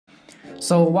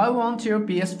So why won't your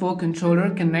PS4 controller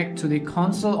connect to the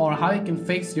console, or how you can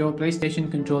fix your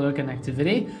PlayStation controller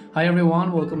connectivity? Hi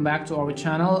everyone, welcome back to our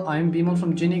channel. I'm Bimal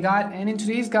from Genie Guide, and in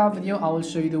today's guide video I will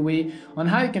show you the way on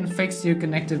how you can fix your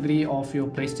connectivity of your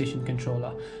PlayStation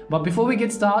controller. But before we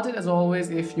get started, as always,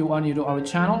 if you are new to our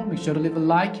channel, make sure to leave a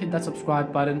like, hit that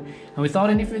subscribe button, and without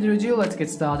any further ado, let's get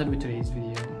started with today's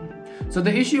video. So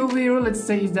the issue over here, let's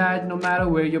say, is that no matter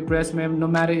where you press, no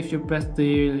matter if you press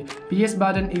the PS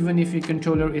button, even if your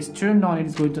controller is turned on,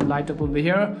 it's going to light up over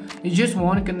here. You just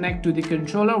want to connect to the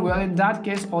controller. Well, in that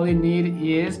case, all you need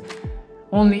is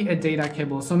only a data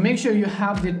cable. So make sure you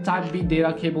have the type B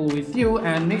data cable with you,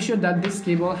 and make sure that this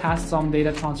cable has some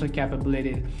data transfer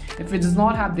capabilities. If it does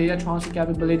not have data transfer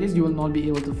capabilities, you will not be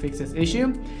able to fix this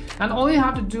issue. And all you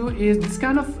have to do is, this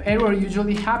kind of error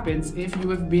usually happens if you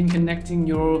have been connecting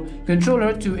your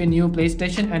controller to a new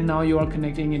PlayStation and now you are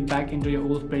connecting it back into your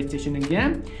old PlayStation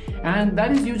again. And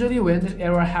that is usually when this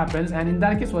error happens. And in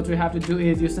that case, what you have to do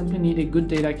is you simply need a good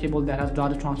data cable that has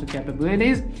data transfer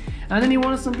capabilities, and then you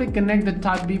want to simply connect the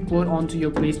type B port onto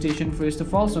your PlayStation first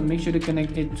of all. So make sure to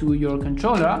connect it to your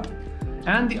controller,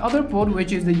 and the other port,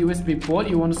 which is the USB port,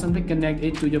 you want to simply connect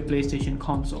it to your PlayStation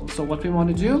console. So what we want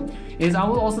to do is, I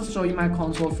will also show you my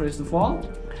console first of all.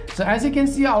 So as you can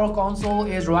see, our console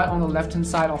is right on the left hand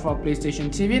side of our PlayStation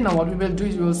TV. Now what we will do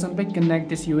is we will simply connect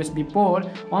this USB port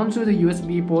onto the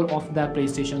USB port of that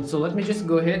PlayStation. So let me just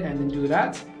go ahead and then do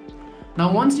that. Now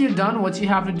once you're done, what you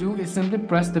have to do is simply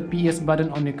press the PS button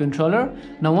on your controller.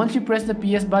 Now once you press the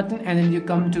PS button and then you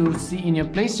come to see in your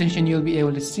PlayStation, you'll be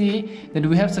able to see that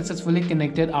we have successfully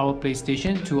connected our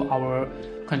PlayStation to our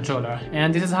controller.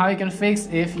 And this is how you can fix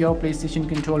if your PlayStation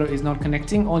controller is not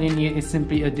connecting. All you need is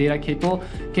simply a data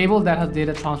cable that has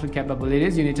data transfer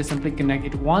capabilities. You need to simply connect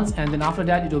it once, and then after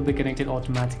that it will be connected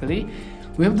automatically.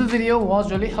 We hope the video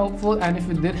was really helpful, and if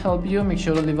it did help you, make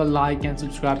sure to leave a like and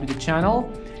subscribe to the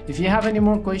channel. If you have any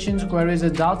more questions, queries, or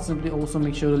doubts, simply also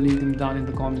make sure to leave them down in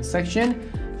the comment section.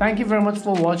 Thank you very much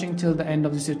for watching till the end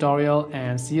of this tutorial,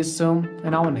 and see you soon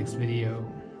in our next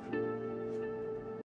video.